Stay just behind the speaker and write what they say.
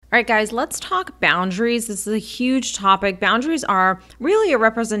All right, guys, let's talk boundaries. This is a huge topic. Boundaries are really a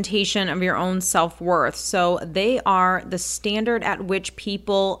representation of your own self-worth. So they are the standard at which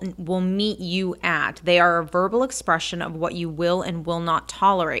people will meet you at. They are a verbal expression of what you will and will not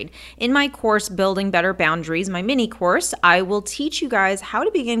tolerate. In my course, Building Better Boundaries, my mini course, I will teach you guys how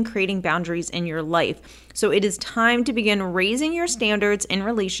to begin creating boundaries in your life. So it is time to begin raising your standards in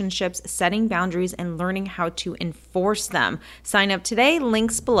relationships, setting boundaries, and learning how to enforce them. Sign up today,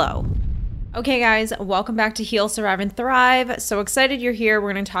 links below. Okay, guys, welcome back to Heal, Survive, and Thrive. So excited you're here.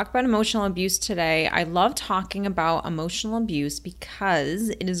 We're going to talk about emotional abuse today. I love talking about emotional abuse because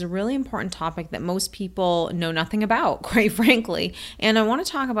it is a really important topic that most people know nothing about, quite frankly. And I want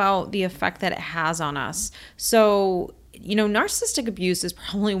to talk about the effect that it has on us. So narcissistic abuse is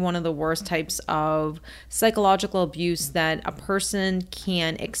probably one of the worst types of psychological abuse that a person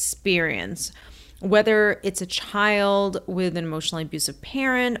can experience. Whether it's a child with an emotionally abusive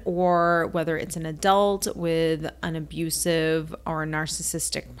parent or whether it's an adult with an abusive or a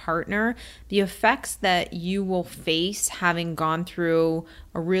narcissistic partner, the effects that you will face having gone through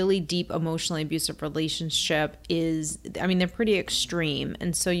a really deep emotionally abusive relationship they're pretty extreme.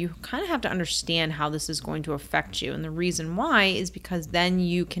 And so you kind of have to understand how this is going to affect you. And the reason why is because then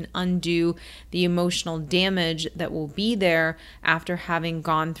you can undo the emotional damage that will be there after having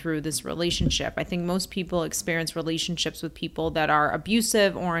gone through this relationship. I think most people experience relationships with people that are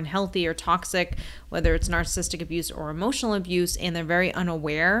abusive or unhealthy or toxic, whether it's narcissistic abuse or emotional abuse, and they're very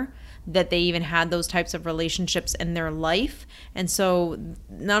unaware that they even had those types of relationships in their life. And so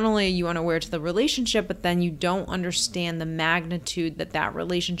not only are you unaware to the relationship, but then you don't understand the magnitude that that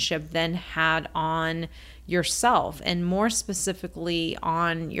relationship then had on yourself, and more specifically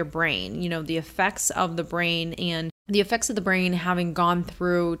on your brain. The effects of the brain, and the effects of the brain having gone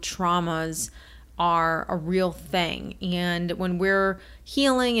through traumas are a real thing. And when we're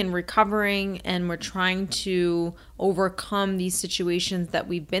healing and recovering and we're trying to overcome these situations that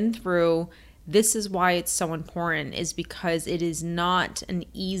we've been through, this is why it's so important, is because it is not an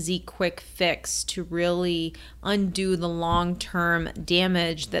easy, quick fix to really undo the long-term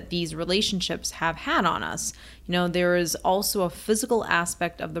damage that these relationships have had on us. There is also a physical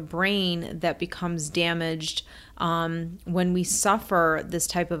aspect of the brain that becomes damaged when we suffer this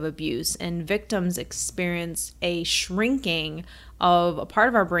type of abuse, and victims experience a shrinking of a part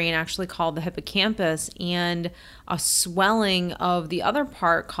of our brain actually called the hippocampus, and a swelling of the other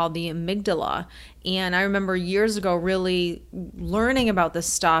part called the amygdala. And I remember years ago really learning about this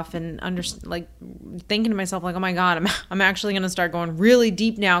stuff and thinking to myself, oh my God, I'm actually going to start going really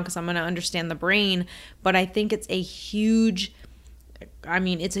deep now because I'm going to understand the brain. But I think it's a huge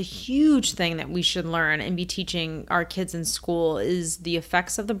thing that we should learn and be teaching our kids in school, is the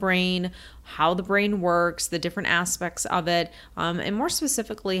effects of the brain, how the brain works, the different aspects of it, and more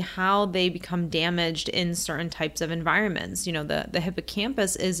specifically, how they become damaged in certain types of environments. The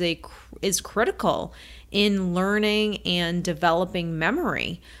hippocampus is critical in learning and developing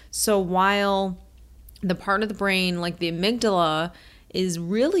memory. So while the part of the brain, like the amygdala, is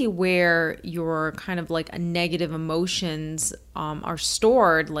really where your kind of like a negative emotions are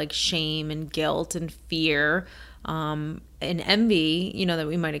stored, like shame and guilt and fear and envy, that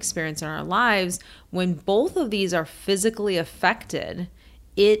we might experience in our lives. When both of these are physically affected,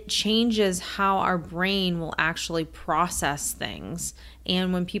 it changes how our brain will actually process things.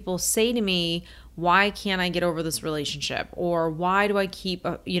 And when people say to me, why can't I get over this relationship? Or why do I keep,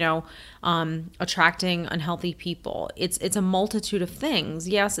 attracting unhealthy people? It's a multitude of things.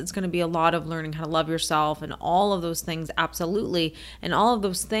 Yes, it's going to be a lot of learning how to love yourself and all of those things, absolutely. And all of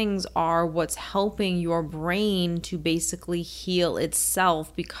those things are what's helping your brain to basically heal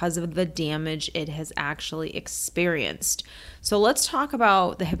itself because of the damage it has actually experienced. So let's talk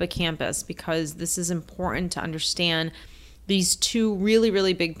about the hippocampus, because this is important to understand these two really,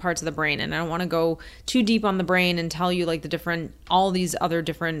 really big parts of the brain. And I don't want to go too deep on the brain and tell you all these other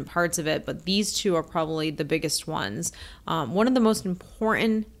different parts of it, but these two are probably the biggest ones. One of the most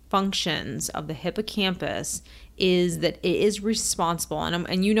important functions of the hippocampus is that it is responsible.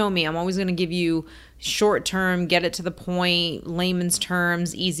 And you know me, I'm always going to give you short term, get it to the point, layman's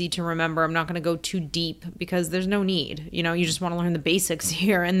terms, easy to remember. I'm not going to go too deep because there's no need. You just want to learn the basics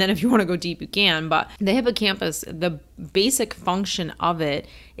here. And then if you want to go deep, you can. But the hippocampus, the basic function of it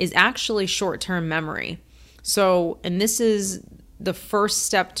is actually short-term memory. So, and this is the first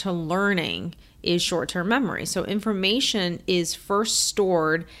step to learning, is short-term memory. So information is first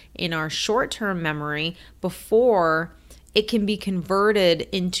stored in our short-term memory before it can be converted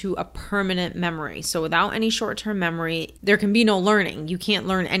into a permanent memory. So without any short-term memory, there can be no learning. You can't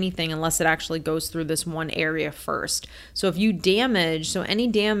learn anything unless it actually goes through this one area first. So if you any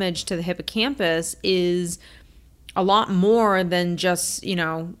damage to the hippocampus is a lot more than just,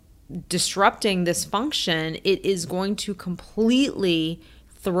 disrupting this function. It is going to completely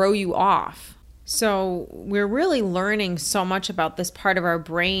throw you off. So we're really learning so much about this part of our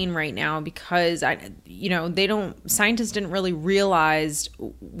brain right now because scientists didn't really realize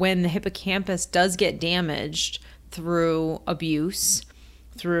when the hippocampus does get damaged through abuse,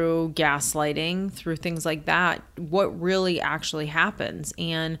 through gaslighting, through things like that, what really actually happens.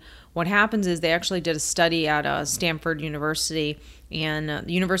 And what happens is they actually did a study at Stanford University, and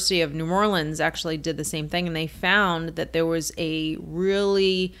the University of New Orleans actually did the same thing, and they found that there was a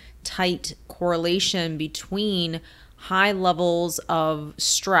really tight correlation between high levels of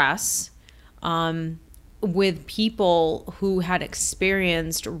stress with people who had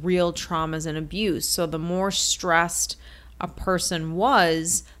experienced real traumas and abuse. So the more stressed a person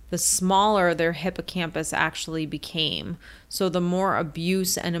was, the smaller their hippocampus actually became. So the more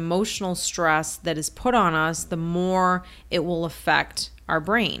abuse and emotional stress that is put on us, the more it will affect our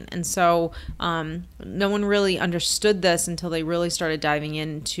brain. And so no one really understood this until they really started diving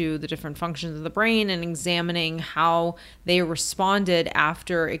into the different functions of the brain and examining how they responded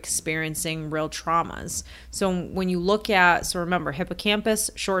after experiencing real traumas. So when you look at, remember,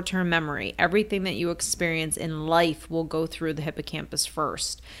 hippocampus, short-term memory, everything that you experience in life will go through the hippocampus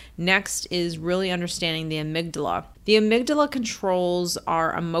first. Next is really understanding the amygdala. The amygdala controls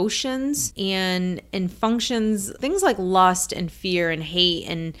our emotions and functions things like lust and fear and hate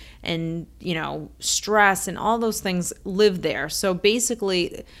and stress and all those things live there. So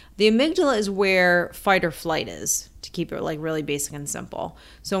basically, the amygdala is where fight or flight is, to keep it like really basic and simple.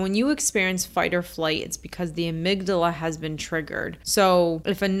 So when you experience fight or flight, it's because the amygdala has been triggered. So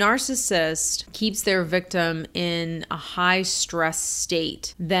if a narcissist keeps their victim in a high stress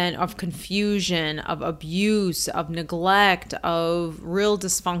state, then of confusion, of abuse, of neglect, of real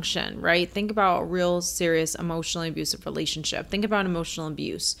dysfunction, right? Think about a real serious emotionally abusive relationship. Think about emotional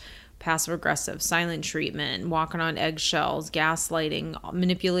abuse. Passive aggressive, silent treatment, walking on eggshells, gaslighting,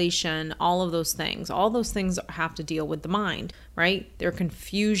 manipulation, all of those things. All those things have to deal with the mind, right? They're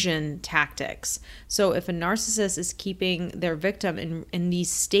confusion tactics. So if a narcissist is keeping their victim in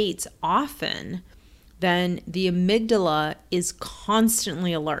these states often, then the amygdala is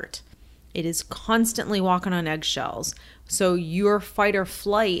constantly alert. It is constantly walking on eggshells. So your fight or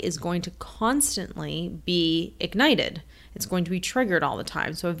flight is going to constantly be ignited. It's going to be triggered all the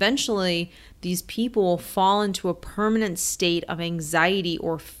time. So eventually, these people will fall into a permanent state of anxiety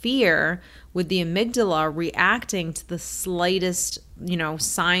or fear with the amygdala reacting to the slightest,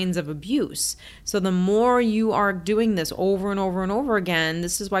 signs of abuse. So the more you are doing this over and over and over again,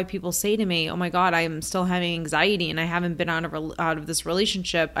 this is why people say to me, oh my God, I am still having anxiety and I haven't been out of this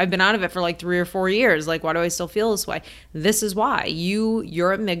relationship. I've been out of it for like 3 or 4 years. Like, why do I still feel this way? This is why.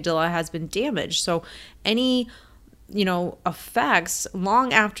 Your amygdala has been damaged. So any effects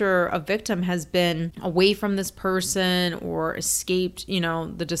long after a victim has been away from this person or escaped,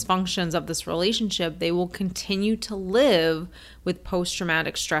 the dysfunctions of this relationship, they will continue to live with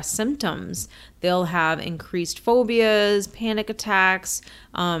post-traumatic stress symptoms. They'll have increased phobias, panic attacks,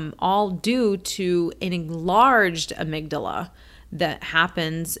 all due to an enlarged amygdala that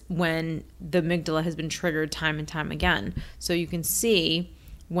happens when the amygdala has been triggered time and time again. So you can see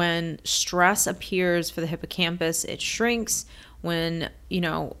when stress appears for the hippocampus, it shrinks. When,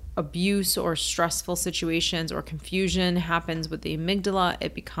 abuse or stressful situations or confusion happens with the amygdala,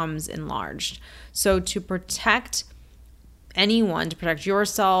 it becomes enlarged. So to protect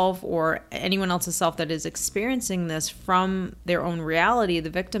yourself or anyone else's self that is experiencing this from their own reality, the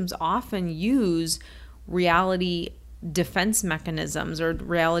victims often use reality defense mechanisms or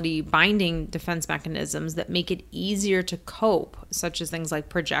reality binding defense mechanisms that make it easier to cope, such as things like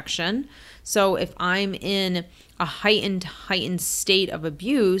projection. So if I'm in a heightened state of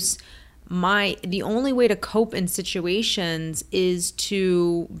abuse, the only way to cope in situations is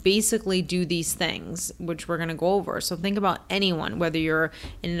to basically do these things, which we're going to go over. So think about anyone, whether you're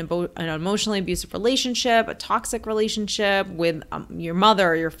in an emotionally abusive relationship, a toxic relationship with your mother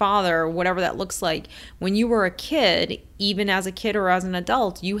or your father, or whatever that looks like. When you were a kid, even as a kid or as an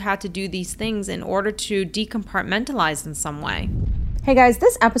adult, you had to do these things in order to decompartmentalize in some way. Hey guys,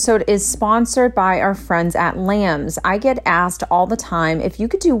 this episode is sponsored by our friends at Lambs. I get asked all the time, if you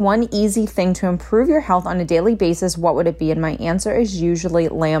could do one easy thing to improve your health on a daily basis, what would it be? And my answer is usually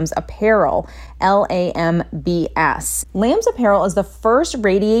Lambs Apparel, LAMBS. Lambs Apparel is the first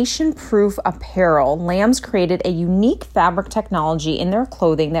radiation-proof apparel. Lambs created a unique fabric technology in their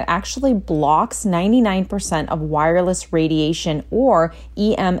clothing that actually blocks 99% of wireless radiation, or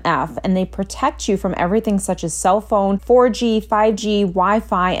EMF, and they protect you from everything such as cell phone, 4G, 5G,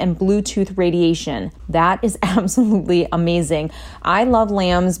 Wi-Fi, and Bluetooth radiation. That is absolutely amazing. I love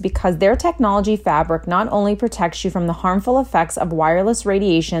Lambs because their technology fabric not only protects you from the harmful effects of wireless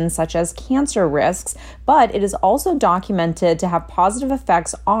radiation such as cancer risks, but it is also documented to have positive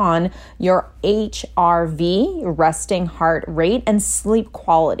effects on your HRV, resting heart rate, and sleep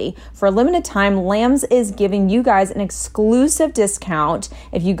quality. For a limited time, Lambs is giving you guys an exclusive discount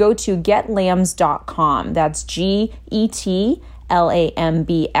if you go to getlambs.com. That's GETLAMBS.com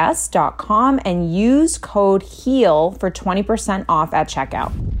and use code HEAL for 20% off at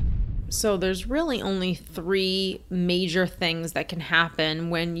checkout. So there's really only three major things that can happen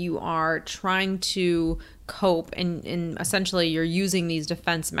when you are trying to cope and essentially you're using these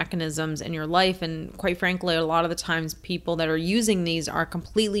defense mechanisms in your life. And quite frankly, a lot of the times people that are using these are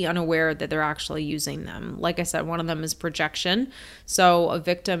completely unaware that they're actually using them. Like I said, one of them is projection. So a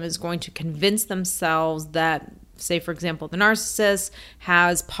victim is going to convince themselves that, say, for example, the narcissist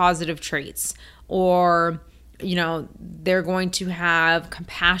has positive traits, or they're going to have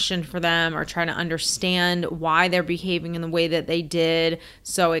compassion for them or try to understand why they're behaving in the way that they did.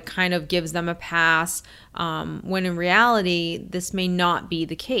 So it kind of gives them a pass. When in reality, this may not be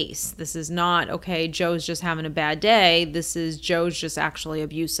the case. This is not, okay, Joe's just having a bad day. This is Joe's just actually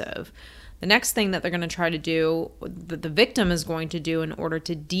abusive. The next thing that they're going to try to do, that the victim is going to do in order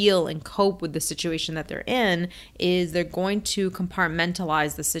to deal and cope with the situation that they're in, is they're going to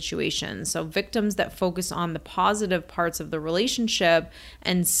compartmentalize the situation. So victims that focus on the positive parts of the relationship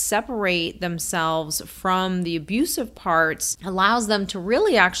and separate themselves from the abusive parts allows them to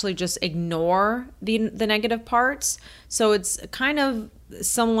really actually just ignore the negative parts. So it's kind of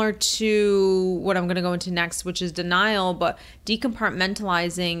similar to what I'm going to go into next, which is denial, but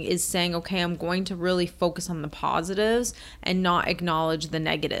decompartmentalizing is saying, okay, I'm going to really focus on the positives and not acknowledge the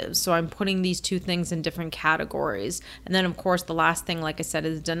negatives. So I'm putting these two things in different categories. And then, of course, the last thing, like I said,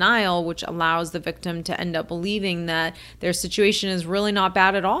 is denial, which allows the victim to end up believing that their situation is really not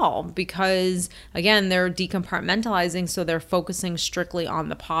bad at all because, again, they're decompartmentalizing, so they're focusing strictly on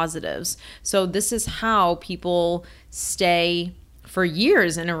the positives. So this is how people stay for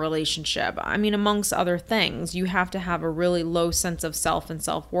years in a relationship. I mean, amongst other things, you have to have a really low sense of self and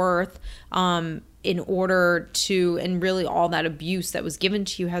self-worth in order to, and really all that abuse that was given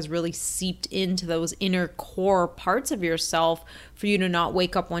to you has really seeped into those inner core parts of yourself for you to not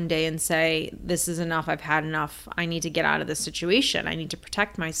wake up one day and say, this is enough, I've had enough, I need to get out of this situation, I need to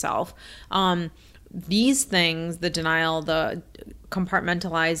protect myself. These things, the denial, the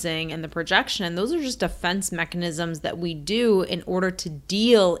compartmentalizing, and the projection, those are just defense mechanisms that we do in order to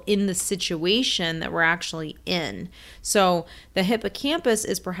deal in the situation that we're actually in. So the hippocampus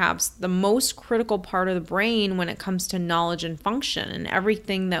is perhaps the most critical part of the brain when it comes to knowledge and function, and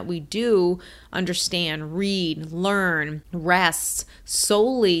everything that we do, understand, read, learn, rests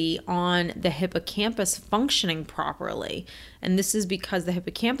solely on the hippocampus functioning properly. And this is because the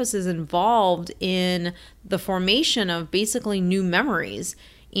hippocampus is involved in the formation of basically new memories,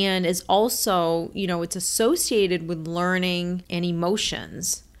 and is also, it's associated with learning and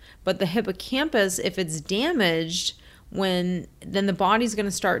emotions. But the hippocampus, if it's damaged, then the body's going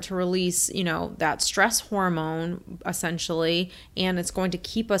to start to release, that stress hormone essentially, and it's going to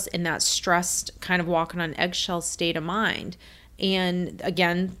keep us in that stressed, kind of walking on eggshells state of mind. And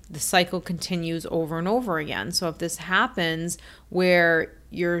again, the cycle continues over and over again. So if this happens where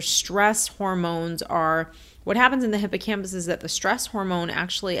your stress hormones are, what happens in the hippocampus is that the stress hormone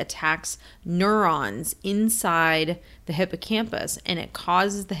actually attacks neurons inside the hippocampus, and it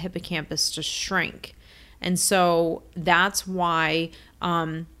causes the hippocampus to shrink. And so that's why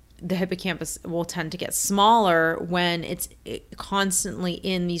the hippocampus will tend to get smaller when it's constantly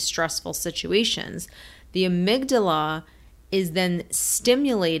in these stressful situations. The amygdala is then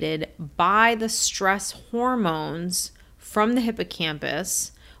stimulated by the stress hormones from the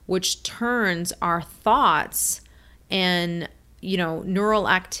hippocampus, which turns our thoughts and, neural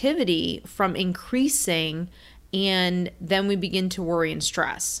activity from increasing, and then we begin to worry and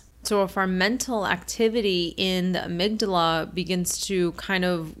stress. So if our mental activity in the amygdala begins to kind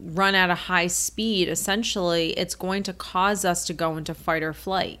of run at a high speed, essentially, it's going to cause us to go into fight or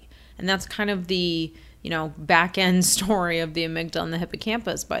flight. And that's kind of the back end story of the amygdala and the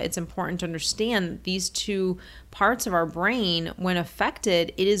hippocampus. But it's important to understand these two parts of our brain, when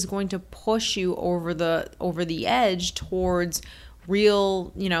affected, it is going to push you over the edge towards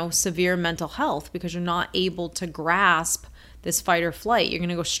real, severe mental health, because you're not able to grasp this fight or flight. You're going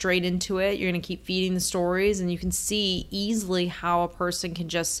to go straight into it. You're going to keep feeding the stories, and you can see easily how a person can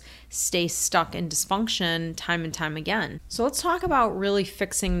just stay stuck in dysfunction time and time again. So let's talk about really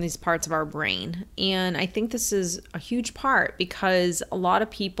fixing these parts of our brain. And I think this is a huge part, because a lot of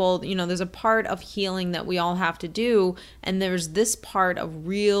people, there's a part of healing that we all have to do, and there's this part of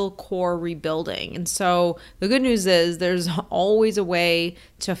real core rebuilding. And so the good news is there's always a way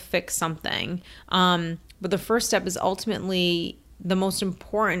to fix something. But the first step is ultimately the most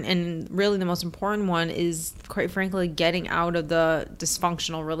important, and really the most important one is, quite frankly, getting out of the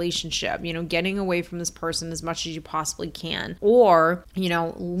dysfunctional relationship, getting away from this person as much as you possibly can, or,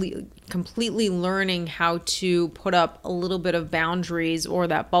 completely learning how to put up a little bit of boundaries or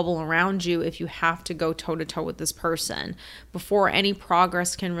that bubble around you if you have to go toe to toe with this person before any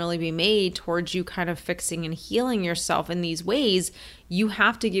progress can really be made towards you kind of fixing and healing yourself in these ways. You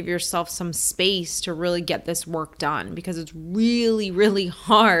have to give yourself some space to really get this work done, because it's really, really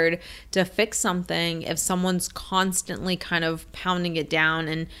hard to fix something if someone's constantly kind of pounding it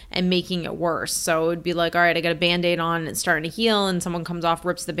down and making it worse. So it would be like, all right, I got a Band-Aid on and it's starting to heal, and someone comes off,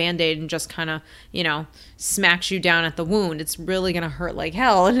 rips the Band-Aid and just kind of, smacks you down at the wound. It's really going to hurt like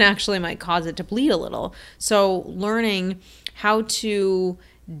hell, and actually might cause it to bleed a little. So learning how to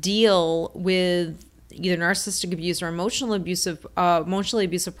deal with either narcissistic abuse or emotionally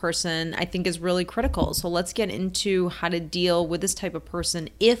abusive person, I think is really critical. So let's get into how to deal with this type of person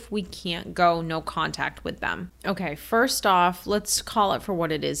if we can't go no contact with them. Okay, first off, let's call it for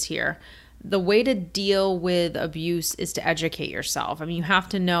what it is here. The way to deal with abuse is to educate yourself. I mean, you have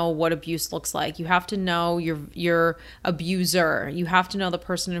to know what abuse looks like. You have to know your abuser. You have to know the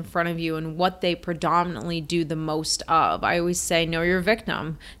person in front of you and what they predominantly do the most of. I always say, know your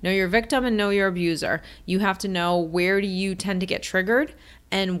victim. Know your victim and know your abuser. You have to know, where do you tend to get triggered,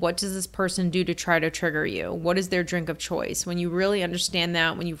 and what does this person do to try to trigger you? What is their drink of choice? When you really understand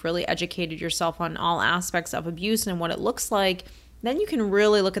that, when you've really educated yourself on all aspects of abuse and what it looks like, then you can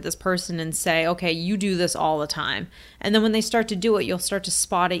really look at this person and say, okay, you do this all the time. And then when they start to do it, you'll start to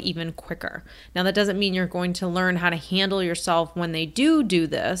spot it even quicker. Now, that doesn't mean you're going to learn how to handle yourself when they do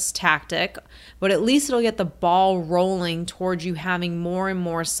this tactic, but at least it'll get the ball rolling towards you having more and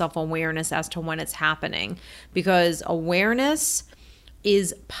more self-awareness as to when it's happening. Because awareness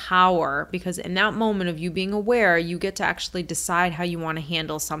is power, because in that moment of you being aware, you get to actually decide how you want to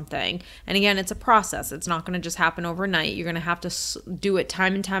handle something. And again, it's a process. It's not going to just happen overnight. You're going to have to do it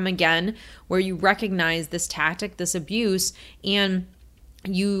time and time again, where you recognize this tactic, this abuse, and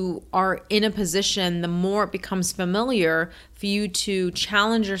you are in a position, the more it becomes familiar, for you to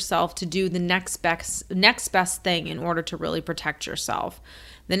challenge yourself to do the next best thing in order to really protect yourself.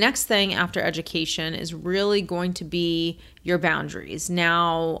 The next thing after education is really going to be your boundaries.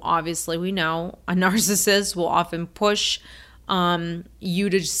 Now, obviously, we know a narcissist will often push you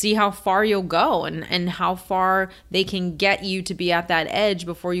to see how far you'll go and how far they can get you to be at that edge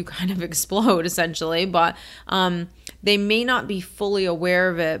before you kind of explode, essentially. But they may not be fully aware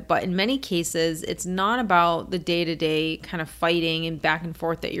of it. But in many cases, it's not about the day-to-day kind of fighting and back and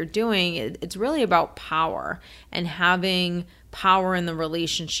forth that you're doing. It's really about power and having power in the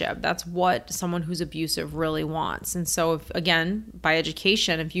relationship. That's what someone who's abusive really wants. And so, again, by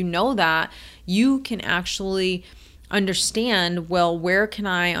education, if you know that, you can actually understand, well, where can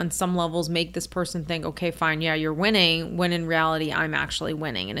I, on some levels, make this person think, okay, fine, yeah, you're winning, when in reality, I'm actually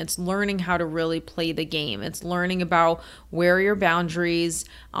winning. And it's learning how to really play the game. It's learning about where are your boundaries,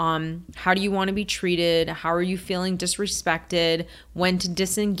 how do you want to be treated, how are you feeling disrespected, when to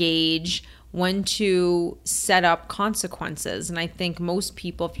disengage, when to set up consequences. And I think most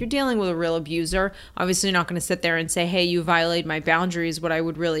people, if you're dealing with a real abuser, obviously you're not going to sit there and say, hey, you violated my boundaries. What I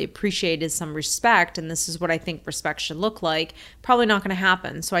would really appreciate is some respect, and this is what I think respect should look like. Probably not going to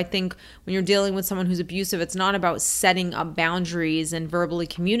happen. So I think when you're dealing with someone who's abusive, it's not about setting up boundaries and verbally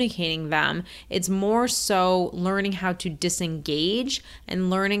communicating them. It's more so learning how to disengage and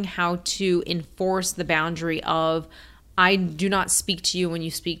learning how to enforce the boundary of, I do not speak to you when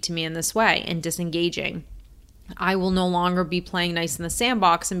you speak to me in this way, and disengaging. I will no longer be playing nice in the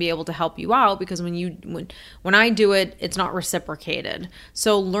sandbox and be able to help you out, because when I do it, it's not reciprocated.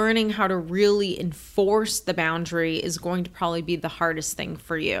 So learning how to really enforce the boundary is going to probably be the hardest thing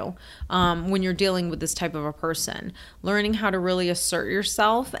for you when you're dealing with this type of a person. Learning how to really assert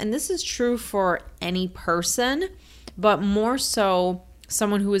yourself, and this is true for any person, but more so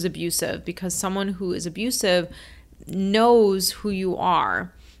someone who is abusive, because someone who is abusive knows who you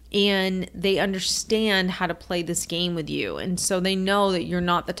are and they understand how to play this game with you. And so they know that you're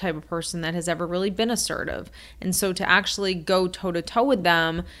not the type of person that has ever really been assertive. And so to actually go toe to toe with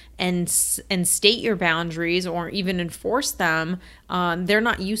them and state your boundaries or even enforce them, they're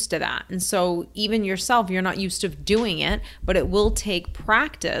not used to that. And so even yourself, you're not used to doing it, but it will take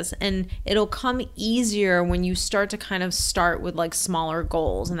practice, and it'll come easier when you start with like smaller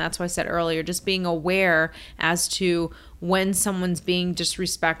goals. And that's why I said earlier, just being aware as to when someone's being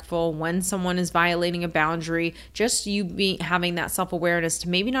disrespectful, when someone is violating a boundary, just you having that self-awareness to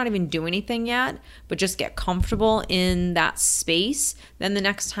maybe not even do anything yet, but just get comfortable in that space. Then the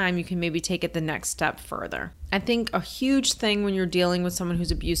next time you can maybe take it the next step further. I think a huge thing when you're dealing with someone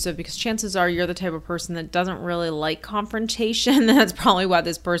who's abusive, because chances are you're the type of person that doesn't really like confrontation. That's probably why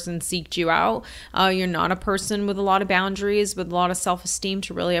this person seeked you out. You're not a person with a lot of boundaries, with a lot of self-esteem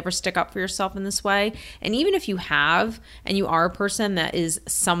to really ever stick up for yourself in this way. And even if you have, and you are a person that is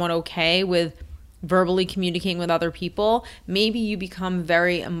somewhat okay with verbally communicating with other people, maybe you become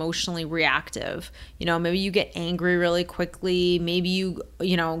very emotionally reactive. Maybe you get angry really quickly. Maybe you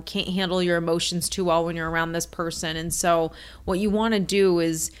can't handle your emotions too well when you're around this person. And so what you want to do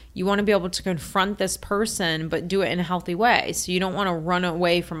is you want to be able to confront this person, but do it in a healthy way. So you don't want to run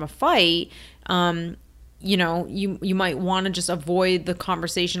away from a fight. You might want to just avoid the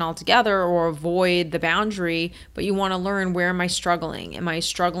conversation altogether or avoid the boundary, but you want to learn, where am I struggling? Am I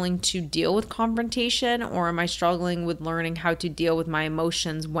struggling to deal with confrontation, or am I struggling with learning how to deal with my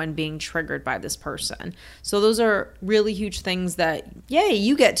emotions when being triggered by this person? So those are really huge things that,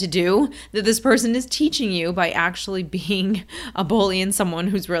 you get to do, that this person is teaching you by actually being a bully and someone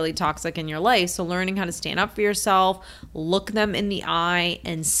who's really toxic in your life. So learning how to stand up for yourself, look them in the eye,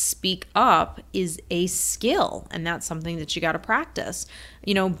 and speak up is a skill, and that's something that you got to practice.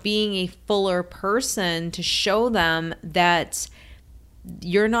 Being a fuller person to show them that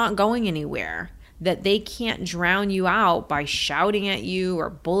you're not going anywhere, that they can't drown you out by shouting at you or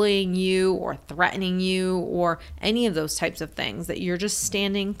bullying you or threatening you or any of those types of things, that you're just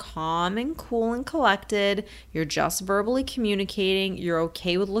standing calm and cool and collected. You're just verbally communicating. You're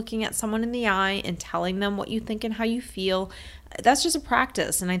okay with looking at someone in the eye and telling them what you think and how you feel. That's just a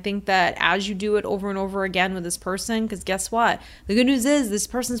practice. And I think that as you do it over and over again with this person, because guess what? The good news is this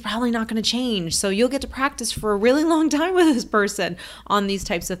person's probably not going to change. So you'll get to practice for a really long time with this person on these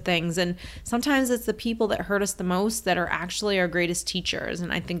types of things. And sometimes it's the people that hurt us the most that are actually our greatest teachers.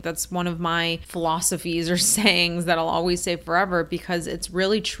 And I think that's one of my philosophies or sayings that I'll always say forever, because it's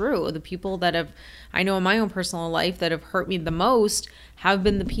really true. The people that I know in my own personal life that have hurt me the most have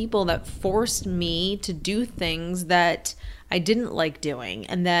been the people that forced me to do things that I didn't like doing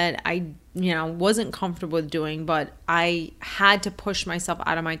and that I, wasn't comfortable with doing, but I had to push myself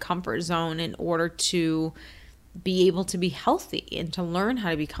out of my comfort zone in order to be able to be healthy and to learn how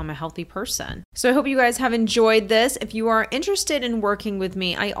to become a healthy person. So I hope you guys have enjoyed this. If you are interested in working with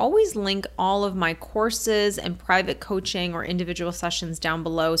me, I always link all of my courses and private coaching or individual sessions down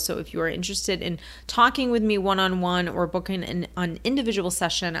below. So if you are interested in talking with me one-on-one or booking an individual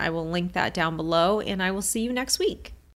session, I will link that down below, and I will see you next week.